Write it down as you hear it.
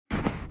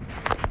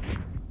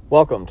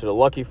Welcome to the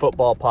Lucky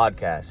Football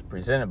Podcast,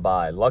 presented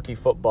by Lucky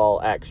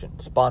Football Action,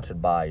 sponsored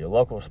by your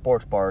local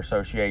sports bar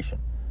association.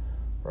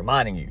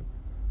 Reminding you,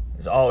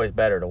 it's always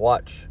better to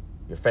watch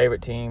your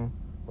favorite team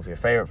with your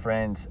favorite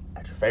friends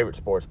at your favorite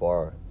sports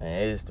bar than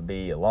it is to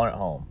be alone at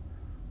home.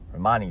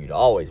 Reminding you to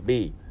always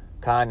be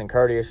kind and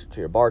courteous to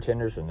your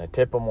bartenders and to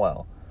tip them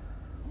well.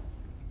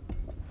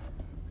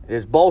 It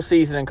is bowl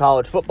season in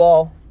college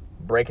football.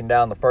 Breaking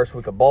down the first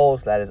week of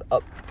bowls, that is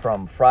up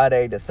from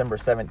Friday, December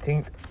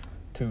 17th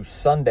to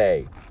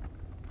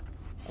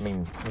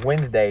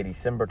Wednesday,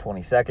 December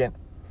 22nd.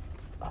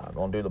 I'm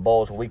going to do the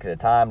bowls a week at a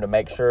time to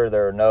make sure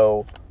there are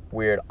no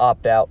weird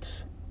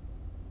opt-outs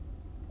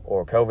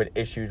or COVID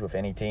issues with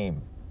any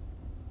team.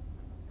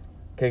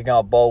 Kicking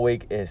off bowl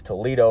week is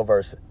Toledo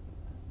versus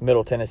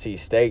Middle Tennessee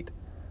State.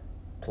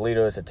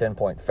 Toledo is a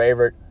 10-point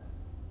favorite.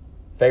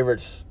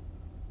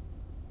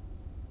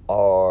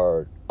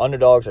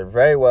 Underdogs are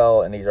very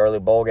well in these early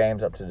bowl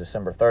games up to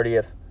December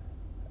 30th.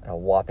 A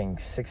whopping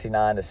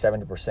 69 to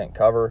 70%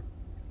 cover.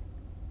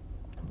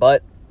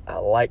 But I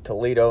like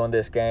Toledo in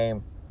this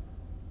game.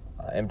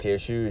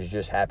 MTSU is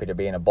just happy to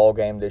be in a bowl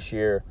game this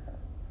year.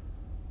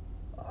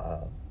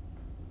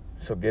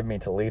 So give me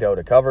Toledo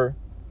to cover.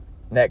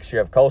 Next, you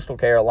have Coastal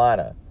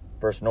Carolina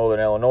versus Northern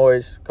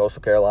Illinois.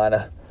 Coastal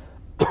Carolina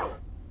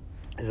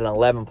is an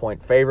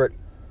 11-point favorite.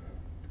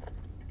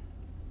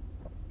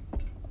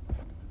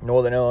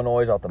 Northern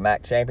Illinois off the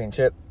MAC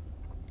championship.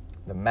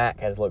 The MAC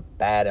has looked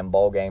bad in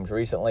bowl games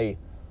recently,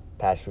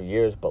 past few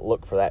years, but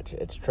look for that.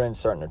 Its trend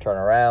starting to turn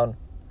around.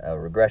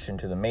 Regression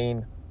to the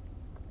mean.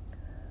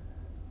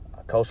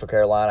 Coastal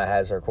Carolina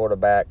has their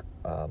quarterback,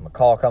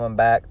 McCall, coming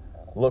back.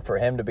 Look for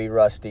him to be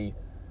rusty.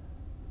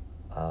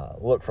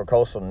 Look for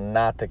Coastal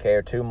not to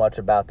care too much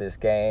about this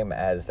game,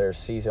 as their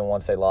season,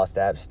 once they lost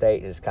to App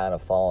State, has kind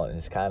of fallen.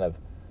 It's kind of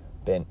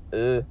been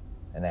and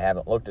they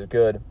haven't looked as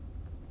good.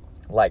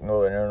 Like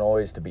Northern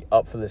Illinois to be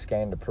up for this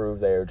game to prove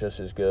they are just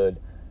as good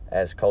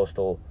as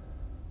Coastal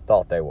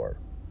thought they were.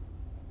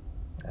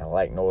 I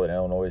like Northern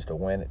Illinois to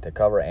win, to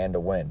cover and to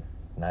win.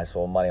 Nice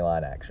little money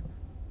line action.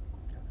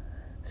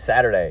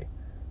 Saturday,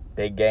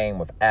 big game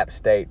with App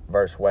State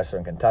versus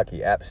Western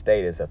Kentucky. App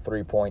State is a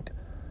 3-point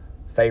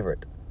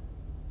favorite.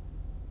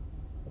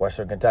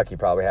 Western Kentucky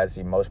probably has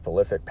the most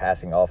prolific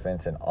passing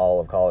offense in all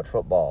of college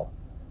football.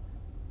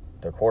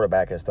 Their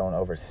quarterback has thrown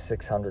over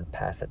 600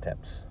 pass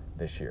attempts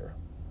this year.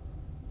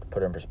 To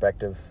put it in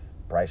perspective,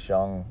 Bryce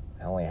Young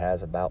only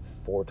has about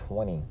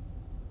 420,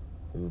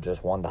 who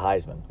just won the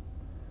Heisman.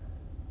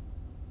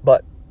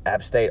 But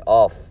App State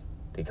off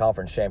the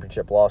conference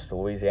championship loss to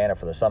Louisiana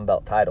for the Sun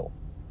Belt title.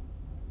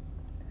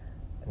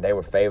 And they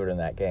were favored in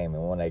that game.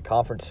 And when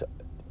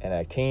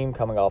a team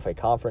coming off a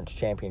conference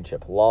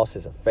championship loss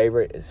is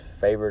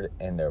favored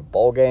in their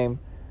bowl game,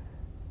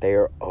 they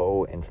are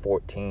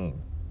 0-14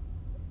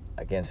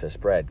 against the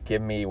spread.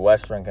 Give me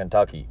Western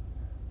Kentucky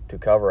to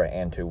cover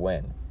and to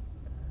win.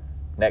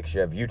 Next, you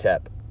have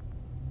UTEP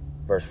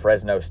versus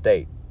Fresno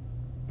State.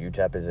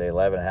 UTEP is an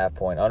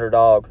 11.5-point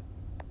underdog.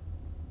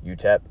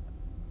 UTEP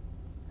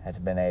has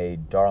been a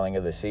darling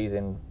of the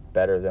season,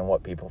 better than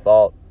what people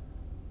thought.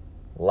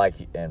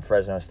 And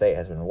Fresno State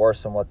has been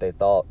worse than what they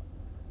thought.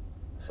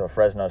 So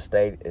Fresno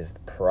State is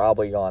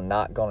probably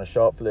not going to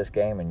show up for this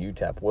game, and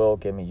UTEP will.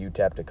 Give me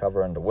UTEP to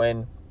cover and to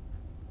win.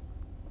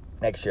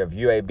 Next, you have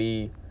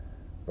UAB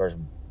versus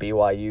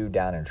BYU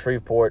down in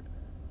Shreveport.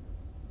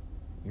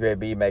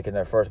 UAB making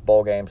their first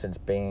bowl game since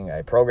being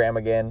a program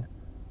again.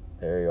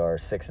 They are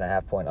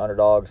 6.5-point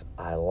underdogs.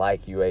 I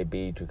like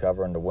UAB to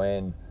cover and to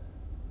win.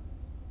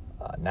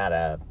 Not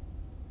a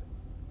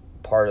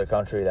part of the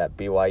country that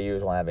BYU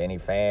is going to have any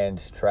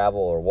fans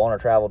travel or want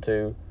to travel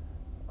to.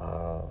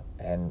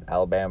 And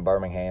Alabama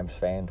Birmingham's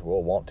fans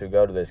will want to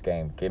go to this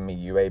game. Give me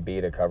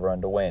UAB to cover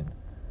and to win.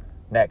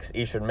 Next,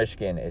 Eastern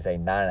Michigan is a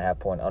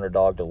 9.5-point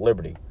underdog to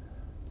Liberty.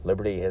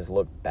 Liberty has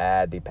looked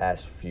bad the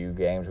past few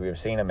games we have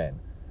seen them in.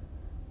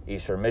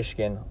 Eastern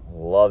Michigan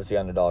loves the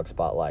underdog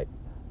spotlight.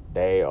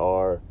 They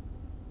are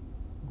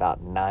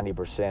about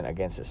 90%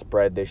 against the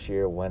spread this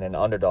year when an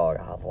underdog.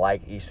 I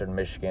like Eastern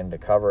Michigan to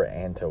cover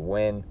and to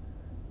win.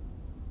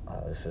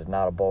 This is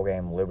not a bowl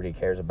game Liberty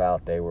cares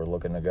about. They were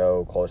looking to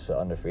go close to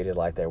undefeated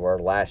like they were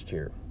last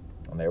year,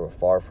 and they were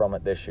far from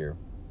it this year.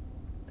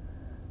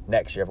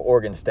 Next, you have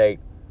Oregon State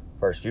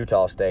versus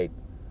Utah State.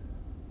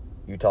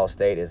 Utah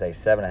State is a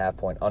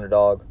 7.5-point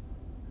underdog.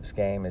 This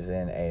game is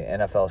in an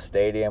NFL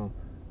stadium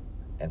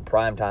in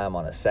prime time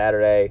on a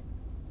Saturday,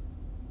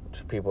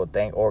 which people would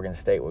think Oregon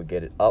State would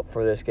get it up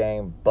for this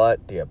game,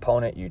 but the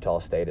opponent, Utah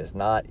State, is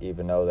not,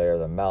 even though they are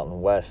the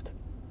Mountain West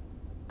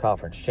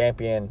Conference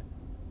champion.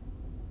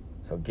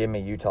 So give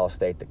me Utah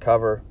State to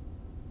cover.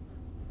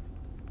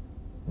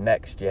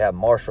 Next, you have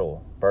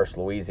Marshall versus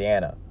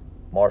Louisiana.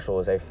 Marshall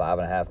is a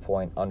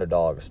 5.5-point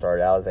underdog.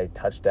 Started out as a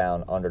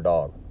touchdown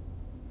underdog.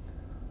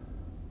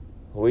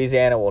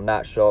 Louisiana will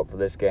not show up for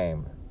this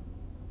game.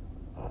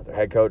 Their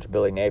head coach,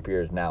 Billy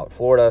Napier, is now at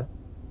Florida,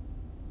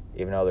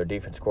 even though their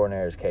defense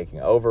coordinator is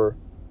taking over.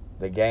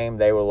 The game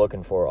they were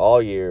looking for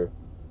all year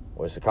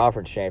was the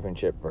conference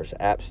championship versus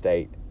App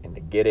State, and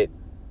to get it,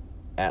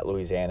 at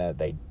Louisiana.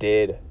 They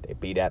did. They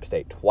beat App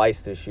State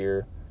twice this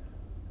year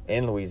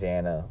in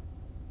Louisiana.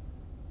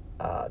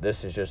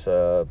 This is just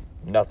a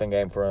nothing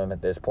game for them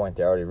at this point.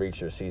 They already reached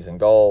their season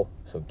goal.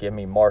 So give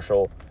me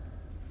Marshall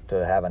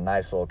to have a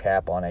nice little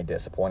cap on a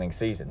disappointing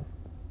season.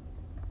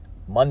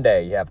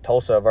 Monday, you have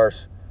Tulsa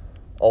versus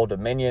Old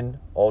Dominion.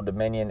 Old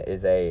Dominion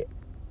is a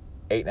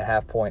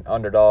 8.5-point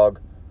underdog.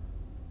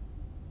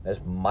 This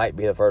might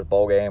be the first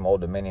bowl game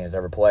Old Dominion has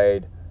ever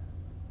played.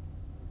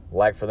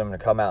 Like for them to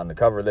come out and to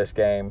cover this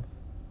game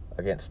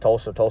against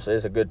Tulsa. Tulsa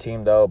is a good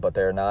team, though, but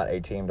they're not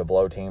a team to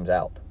blow teams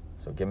out.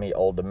 So give me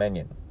Old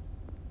Dominion.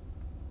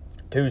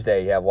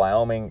 Tuesday, you have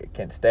Wyoming at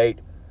Kent State.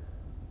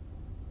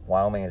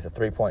 Wyoming is a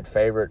 3-point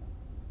favorite.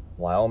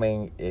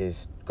 Wyoming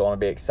is going to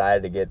be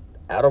excited to get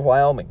out of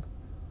Wyoming.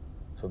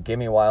 So give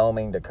me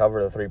Wyoming to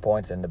cover the 3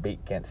 points and to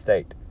beat Kent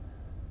State.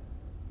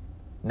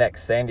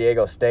 Next, San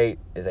Diego State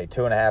is a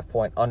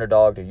 2.5-point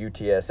underdog to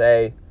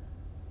UTSA.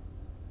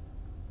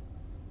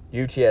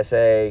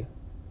 UTSA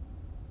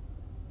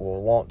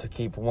will want to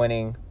keep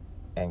winning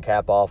and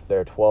cap off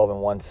their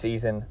 12-1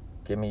 season.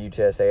 Give me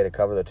UTSA to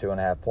cover the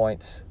 2.5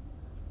 points.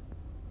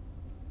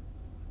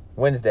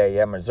 Wednesday, you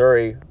have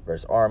Missouri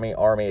versus Army.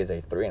 Army is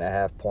a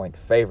 3.5-point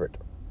favorite.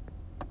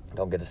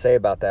 Don't get to say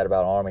about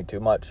Army too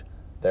much.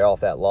 They're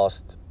off that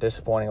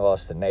disappointing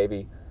loss to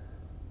Navy.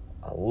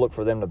 Look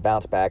for them to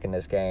bounce back in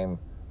this game.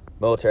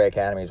 Military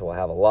academies will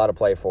have a lot to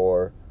play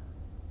for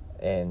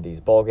in these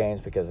bowl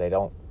games because they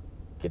don't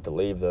get to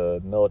leave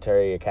the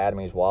military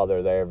academies while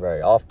they're there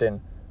very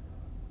often.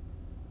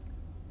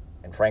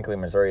 And frankly,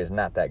 Missouri is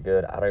not that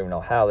good. I don't even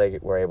know how they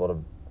were able to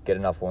get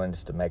enough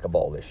wins to make a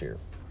bowl this year.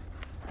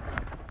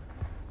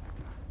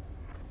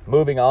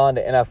 Moving on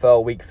to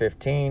NFL Week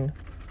 15.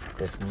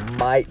 This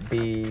might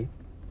be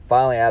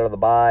finally out of the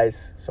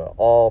byes, so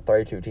all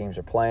 32 teams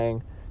are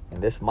playing.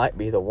 And this might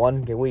be the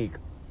one week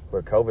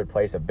where COVID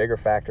plays a bigger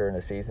factor in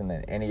the season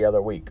than any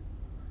other week.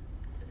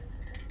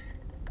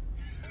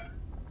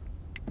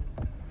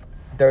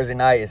 Thursday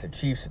night is the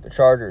Chiefs at the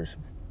Chargers.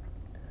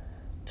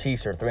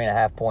 Chiefs are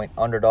 3.5-point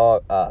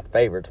underdog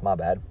favorites,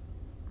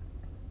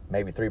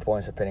 maybe 3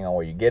 points depending on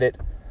where you get it.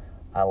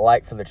 I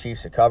like for the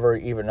Chiefs to cover,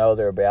 even though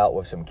they'll be out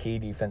with some key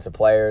defensive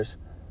players.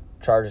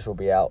 Chargers will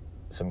be out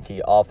some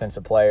key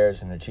offensive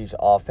players, and the Chiefs'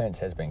 offense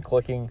has been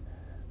clicking.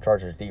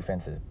 Chargers'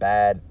 defense is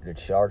bad. The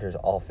Chargers'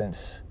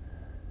 offense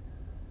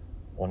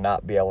will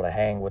not be able to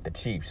hang with the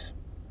Chiefs.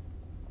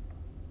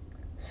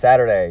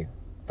 Saturday,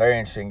 very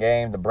interesting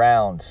game. The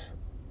Browns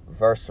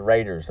versus the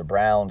Raiders. The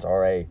Browns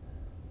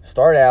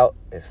start out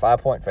as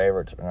 5-point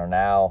favorites and are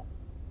now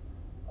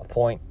a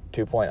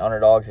 2-point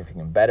underdogs. If you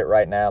can bet it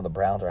right now, the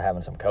Browns are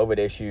having some COVID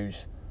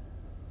issues.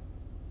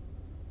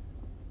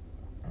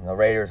 And the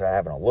Raiders are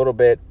having a little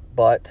bit,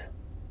 but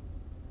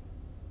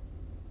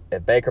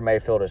if Baker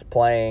Mayfield is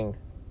playing,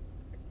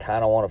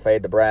 kind of want to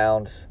fade the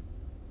Browns.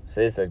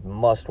 This is a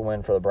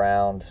must-win for the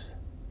Browns.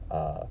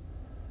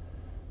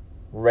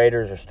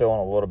 Raiders are still in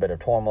a little bit of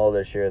turmoil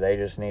this year. They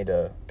just need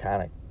to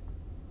kind of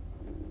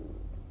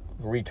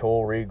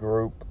retool,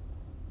 regroup,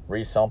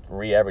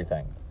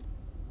 everything.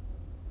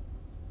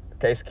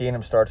 Case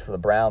Keenum starts for the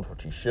Browns,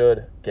 which he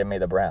should. Give me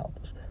the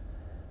Browns.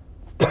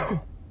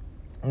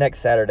 Next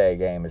Saturday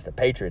game is the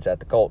Patriots at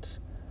the Colts.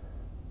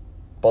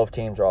 Both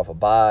teams are off a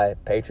bye.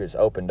 Patriots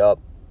opened up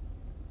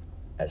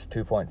as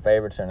 2-point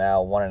favorites, are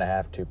now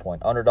 1.5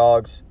 2-point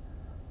underdogs.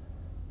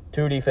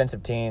 Two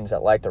defensive teams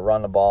that like to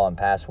run the ball and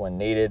pass when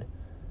needed.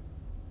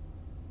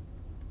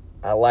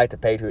 I like the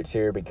Patriots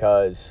here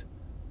because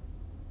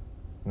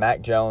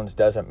Mac Jones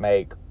doesn't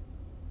make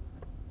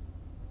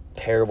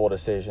terrible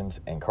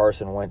decisions, and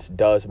Carson Wentz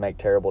does make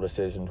terrible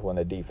decisions when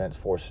the defense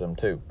forces him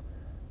to.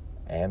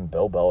 And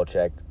Bill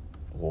Belichick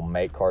will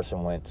make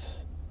Carson Wentz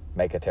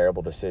make a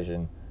terrible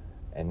decision,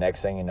 and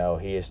next thing you know,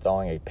 he is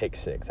throwing a pick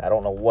six. I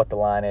don't know what the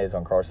line is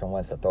on Carson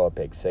Wentz to throw a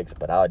pick six,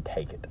 but I would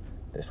take it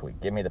this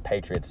week. Give me the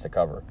Patriots to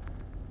cover.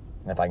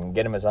 And if I can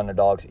get them as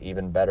underdogs,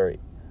 even better.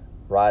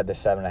 Ride the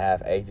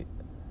 7.5,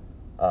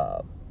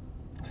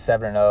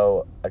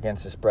 7-0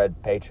 against the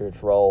spread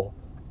Patriots roll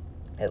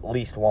at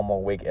least one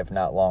more week, if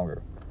not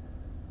longer.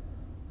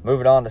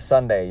 Moving on to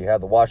Sunday, you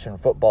have the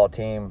Washington football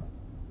team,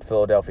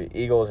 Philadelphia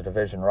Eagles, a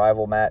division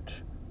rival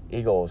match.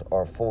 Eagles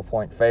are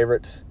 4-point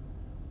favorites.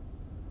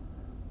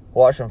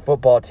 Washington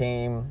football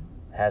team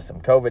has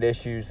some COVID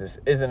issues. This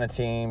isn't a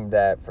team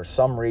that, for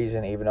some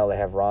reason, even though they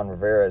have Ron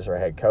Rivera as their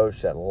head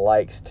coach, that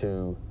likes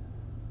to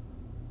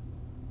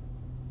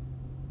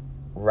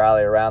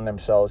rally around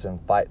themselves and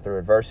fight through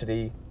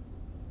adversity.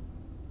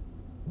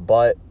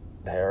 But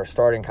they are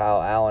starting Kyle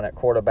Allen at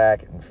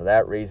quarterback, and for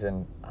that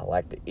reason, I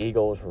like the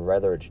Eagles,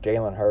 whether it's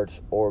Jalen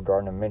Hurts or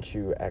Gardner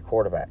Minshew at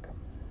quarterback.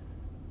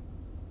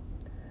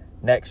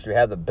 Next, you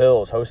have the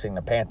Bills hosting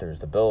the Panthers.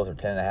 The Bills are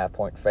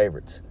 10.5-point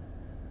favorites.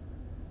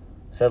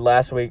 Said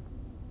last week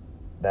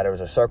that it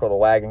was a circle the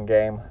wagon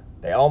game.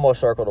 They almost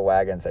circled the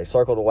wagons. They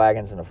circled the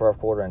wagons in the first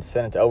quarter and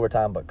sent it to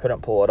overtime, but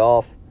couldn't pull it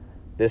off.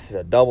 This is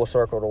a double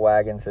circle the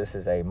wagons. This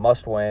is a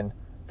must-win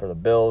for the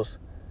Bills.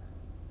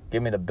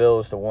 Give me the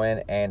Bills to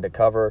win and to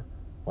cover.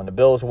 When the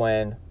Bills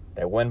win,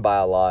 They win by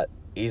a lot,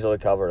 easily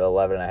cover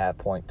 11.5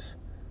 points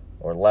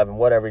or 11,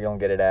 whatever you're going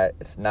to get it at.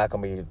 It's not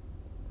going to be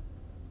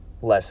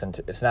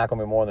it's not going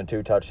to be more than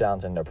 2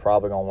 touchdowns, and they're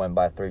probably going to win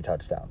by 3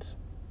 touchdowns.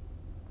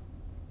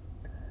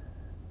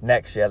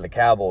 Next, you have the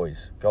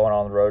Cowboys going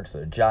on the road to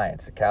the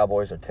Giants. The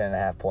Cowboys are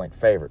 10.5 point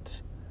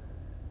favorites.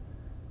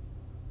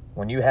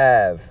 When you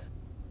have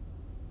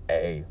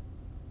a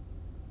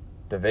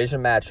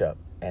division matchup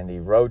and the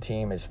road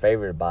team is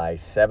favored by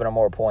 7 or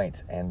more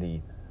points, and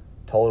the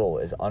total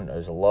is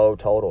a low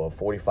total of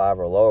 45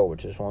 or lower,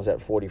 which this one's at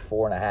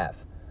 44.5.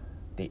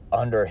 The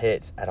under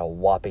hits at a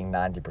whopping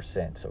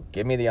 90%. So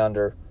give me the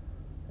under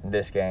in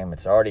this game.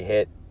 It's already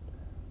hit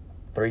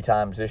 3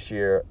 times this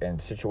year in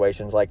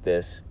situations like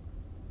this.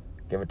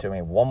 Give it to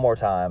me one more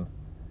time.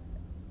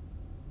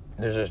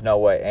 There's just no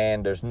way.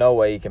 And there's no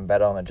way you can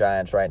bet on the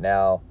Giants right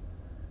now.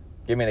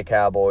 Give me the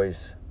Cowboys.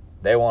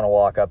 They want to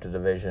walk up the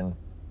division.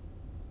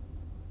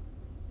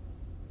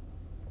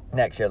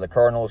 Next year, the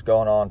Cardinals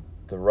going on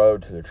the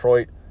road to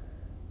Detroit.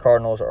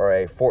 Cardinals are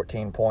a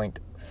 14-point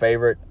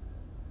favorite.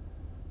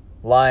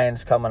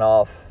 Lions coming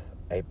off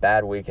a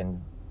bad week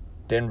in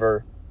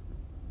Denver.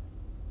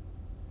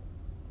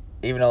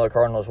 Even though the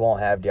Cardinals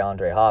won't have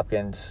DeAndre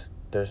Hopkins,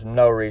 there's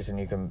no reason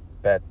you can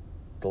bet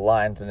the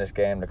Lions in this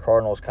game. The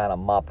Cardinals kind of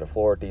mopped the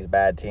floor with these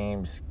bad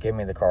teams. Give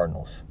me the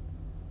Cardinals.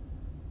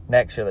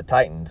 Next are the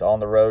Titans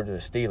on the road to the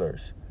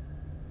Steelers.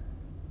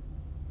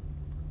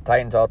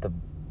 Titans off the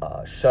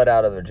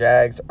shutout of the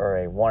Jags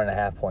are a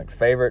 1.5 point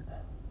favorite.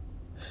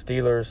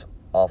 Steelers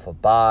off a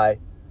bye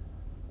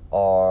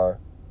are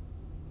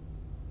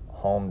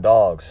home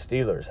dogs.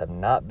 Steelers have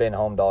not been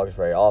home dogs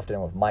very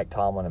often with Mike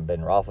Tomlin and Ben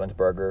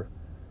Roethlisberger.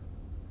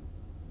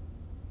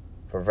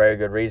 For a very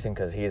good reason,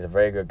 because he is a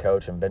very good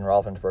coach and Ben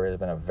Roethlisberger has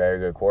been a very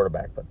good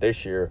quarterback. But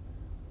this year,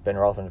 Ben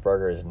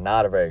Roethlisberger is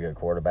not a very good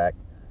quarterback.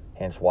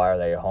 Hence, why are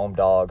they home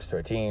dogs to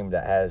a team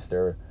that has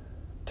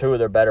 2 of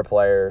their better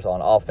players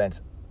on offense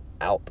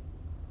out?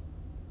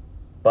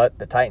 But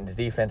the Titans'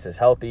 defense is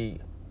healthy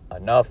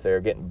enough.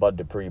 They're getting Bud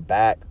Dupree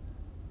back.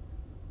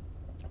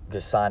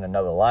 Just signed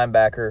another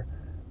linebacker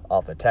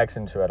off the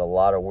Texans who had a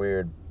lot of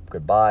weird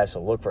goodbyes.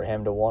 So look for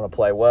him to want to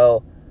play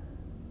well.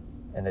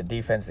 And the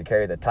defense to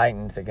carry the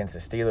Titans against the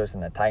Steelers,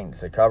 and the Titans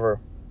to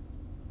cover.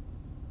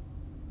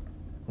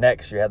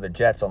 Next, you have the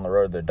Jets on the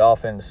road to the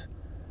Dolphins.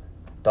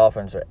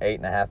 Dolphins are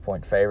 8.5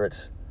 point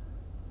favorites.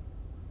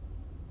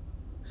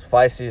 As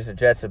feisty as the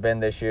Jets have been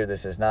this year,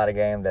 this is not a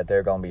game that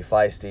they're going to be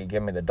feisty.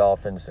 Give me the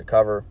Dolphins to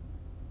cover.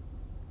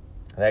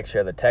 Next, you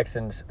have the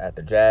Texans at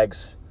the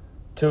Jags.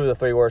 2 of the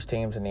 3 worst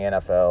teams in the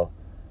NFL.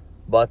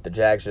 But the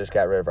Jags just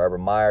got rid of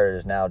Urban Meyer. It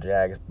is now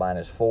Jags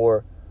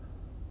 -4.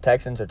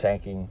 Texans are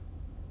tanking.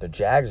 The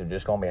Jags are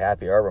just going to be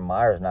happy Urban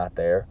Meyer's not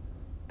there.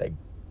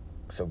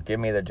 So give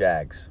me the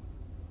Jags.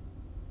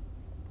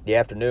 The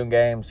afternoon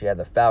games, you have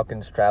the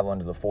Falcons traveling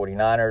to the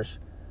 49ers.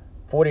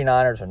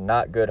 49ers are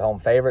not good home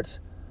favorites,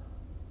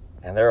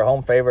 and they're a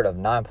home favorite of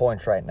 9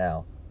 points right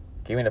now.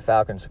 Give me the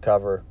Falcons to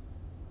cover.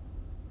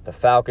 The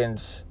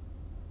Falcons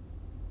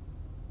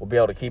will be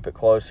able to keep it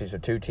close. These are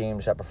 2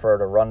 teams that prefer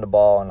to run the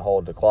ball and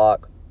hold the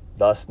clock,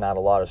 thus not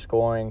a lot of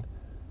scoring.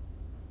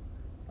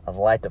 I'd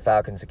like the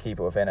Falcons to keep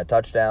it within a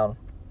touchdown.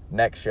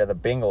 Next year, the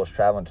Bengals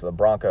traveling to the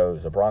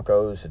Broncos. The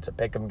Broncos, it's a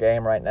pick'em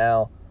game right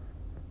now.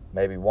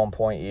 Maybe 1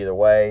 point either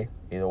way.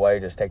 Either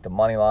way, just take the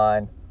money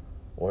line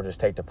or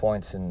just take the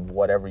points and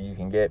whatever you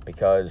can get,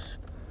 because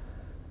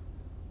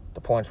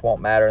the points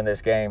won't matter in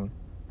this game.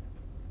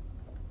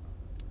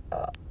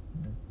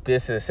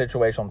 This is a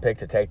situational pick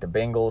to take the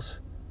Bengals.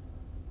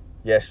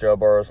 Yes, Joe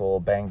Burrow's a little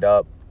banged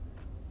up,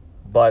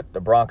 but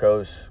the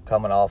Broncos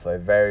coming off a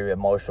very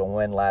emotional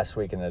win last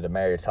week in the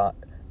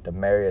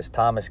Demaryius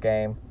Thomas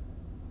game.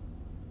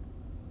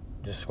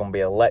 Just going to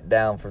be a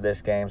letdown for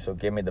this game, so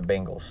give me the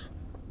Bengals.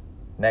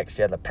 Next,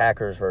 you have the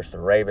Packers versus the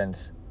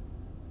Ravens.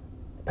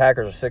 The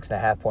Packers are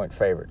 6.5 point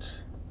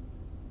favorites.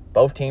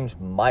 Both teams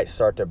might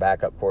start their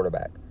backup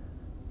quarterback.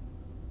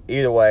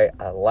 Either way,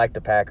 I like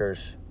the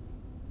Packers,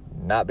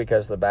 not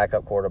because of the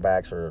backup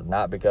quarterbacks or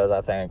not because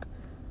I think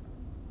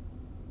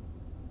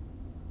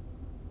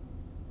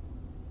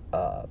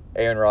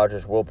Aaron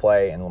Rodgers will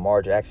play and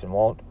Lamar Jackson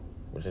won't,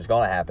 which is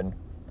going to happen.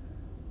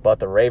 But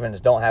the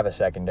Ravens don't have a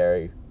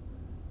secondary,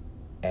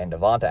 and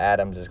Devonta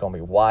Adams is going to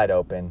be wide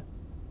open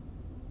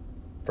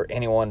for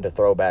anyone to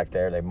throw back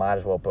there. They might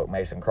as well put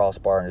Mason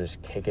Crossbar and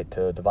just kick it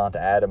to Devonta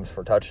Adams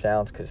for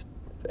touchdowns, because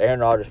if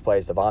Aaron Rodgers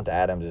plays, Devonta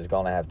Adams is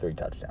going to have 3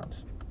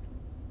 touchdowns.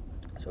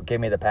 So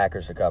give me the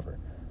Packers to cover.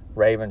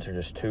 Ravens are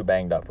just too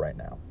banged up right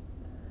now.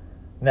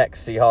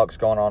 Next, Seahawks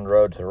going on the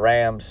road to the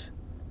Rams.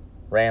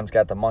 Rams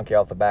got the monkey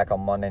off the back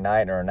on Monday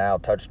night and are now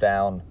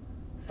touchdown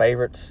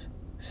favorites.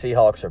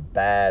 Seahawks are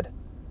bad.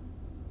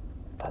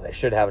 They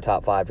should have a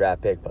top 5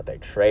 draft pick, but they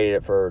traded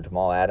it for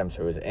Jamal Adams,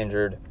 who is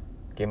injured.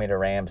 Give me the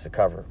Rams to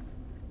cover.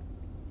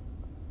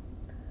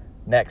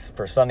 Next,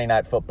 for Sunday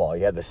Night Football,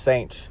 you have the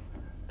Saints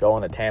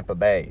going to Tampa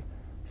Bay.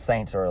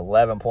 Saints are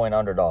 11-point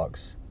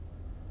underdogs.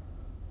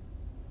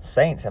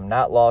 Saints have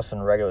not lost in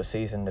the regular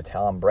season to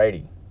Tom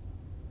Brady.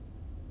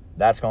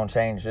 That's going to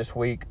change this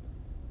week.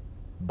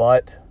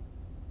 but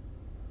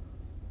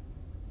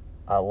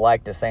I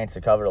like the Saints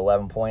to cover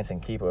 11 points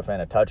and keep it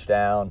within a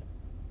touchdown.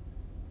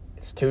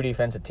 It's two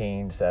defensive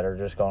teams that are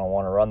just going to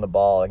want to run the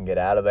ball and get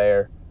out of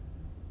there.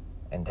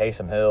 And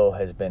Taysom Hill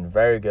has been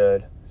very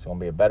good. He's going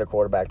to be a better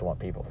quarterback than what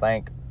people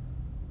think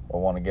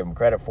or want to give him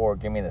credit for.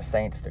 Give me the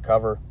Saints to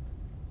cover.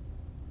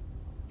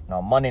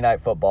 Now, Monday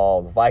Night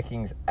Football, the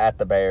Vikings at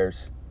the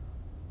Bears.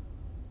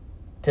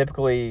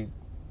 Typically,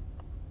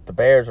 the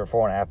Bears are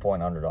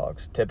 4.5-point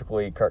underdogs.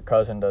 Typically, Kirk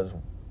Cousins does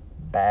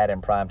bad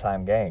in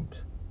primetime games.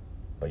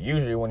 But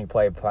usually when you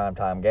play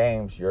primetime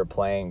games, you're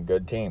playing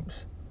good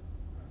teams.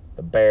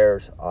 The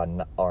Bears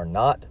are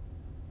not.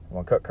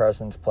 When Kirk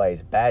Cousins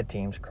plays bad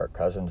teams, Kirk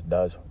Cousins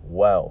does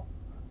well.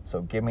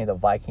 So give me the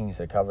Vikings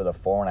to cover the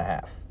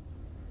 4.5.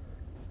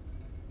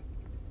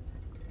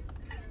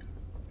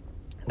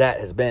 That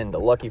has been the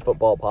Lucky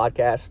Football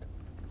Podcast,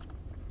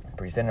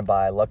 presented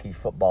by Lucky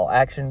Football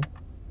Action,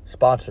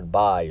 sponsored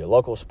by your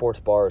local sports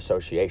bar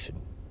association.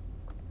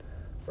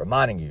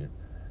 Reminding you,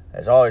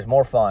 as always,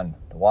 more fun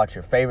to watch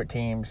your favorite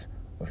teams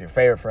with your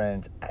favorite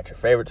friends at your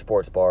favorite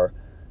sports bar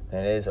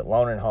than it is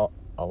alone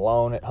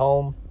at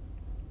home.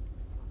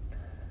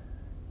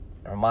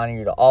 And reminding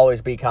you to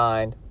always be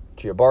kind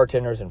to your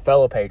bartenders and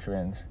fellow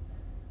patrons.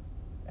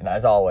 And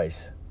as always,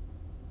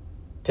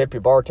 tip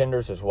your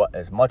bartenders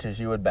as much as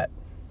you would bet.